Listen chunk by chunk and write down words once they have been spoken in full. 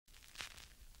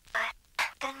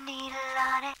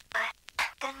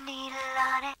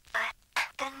on it, put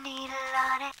the needle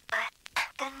on it, put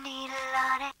the needle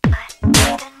on it, put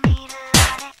the needle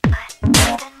on it, put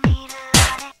the needle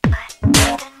on it, put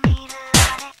the needle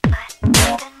on it, put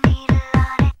the needle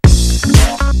on it.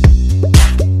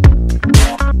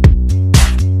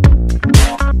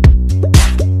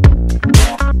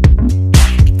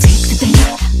 Take the bait,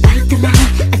 bite the line.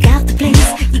 I got the place,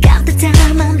 you got the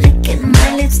time. I'm licking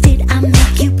my lips, did I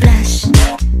make you blush?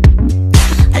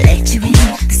 I let you in,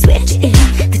 sweat you in.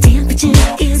 The temperature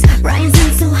is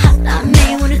rising so hot, I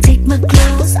may wanna take my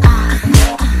clothes off.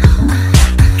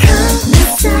 Come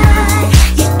inside,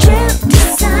 you drift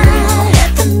inside.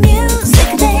 Let the music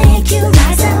make you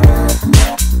rise up.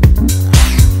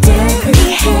 Dirty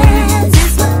hands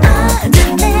is what I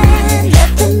demand.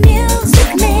 Let the music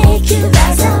make you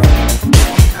rise up.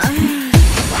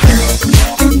 Put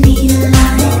the needle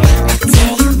on it, I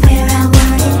tell you where I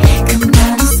want it. Come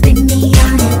on and spin me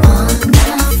on it. All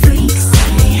my freaks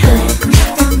say, put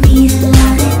the needle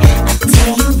on it, I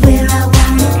tell you where I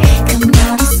want it. Come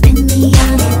on and spin me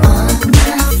on it. All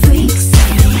my freaks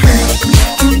say, put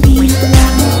the needle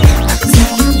on it, I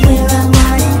tell you where I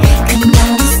want it. Come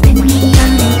on and spin me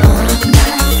on it. All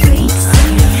my freaks say,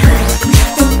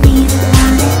 put the needle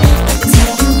on it, I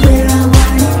tell you where I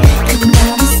want it. Come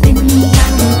on and spin me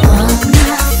on it. All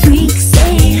my freaks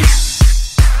say.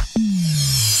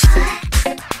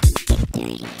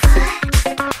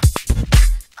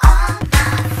 All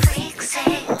my freaks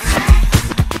say.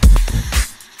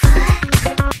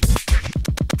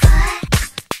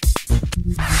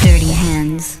 Dirty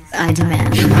hands, I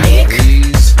demand.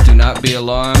 Please do not be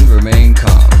alarmed, remain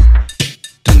calm.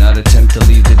 Do not attempt to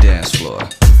leave the dance floor.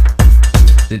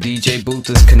 The DJ booth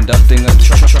is conducting a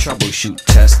troubleshoot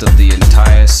test of the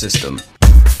entire system.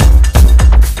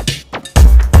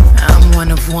 I'm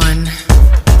one of one.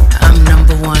 I'm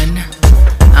number one.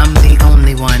 I'm the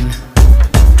only one.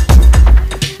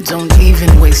 Don't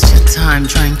even waste your time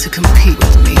trying to compete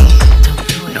with me.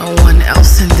 No one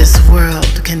else in this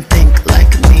world can think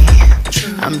like me.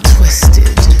 I'm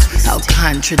twisted, how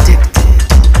contradicted.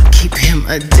 Keep him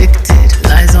addicted.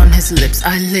 Lies on his lips,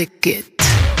 I lick it.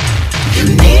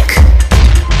 Unique,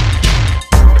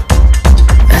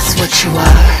 that's what you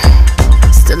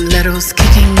are. Stilettos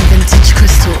kicking vintage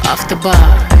crystal off the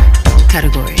bar.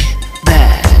 Category,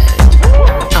 bad.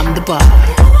 I'm the bar.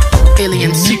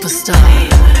 Alien superstar.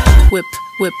 Whip,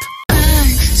 whip.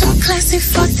 So classy,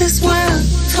 fuck this world.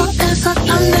 Forever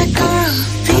I'm that girl.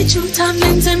 Feed you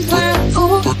diamonds and pearl.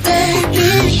 Oh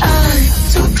baby, I'm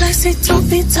so classy, don't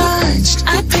be touched.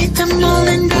 I paid them all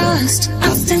in dust.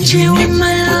 I'm stingy with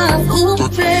my love. Oh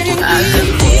baby,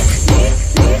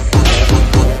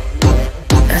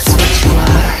 That's what you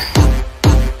are.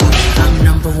 I'm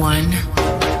number one.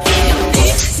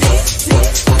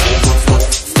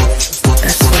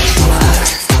 That's what you are.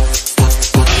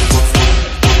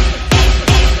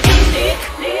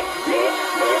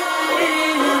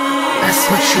 That's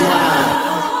what you are.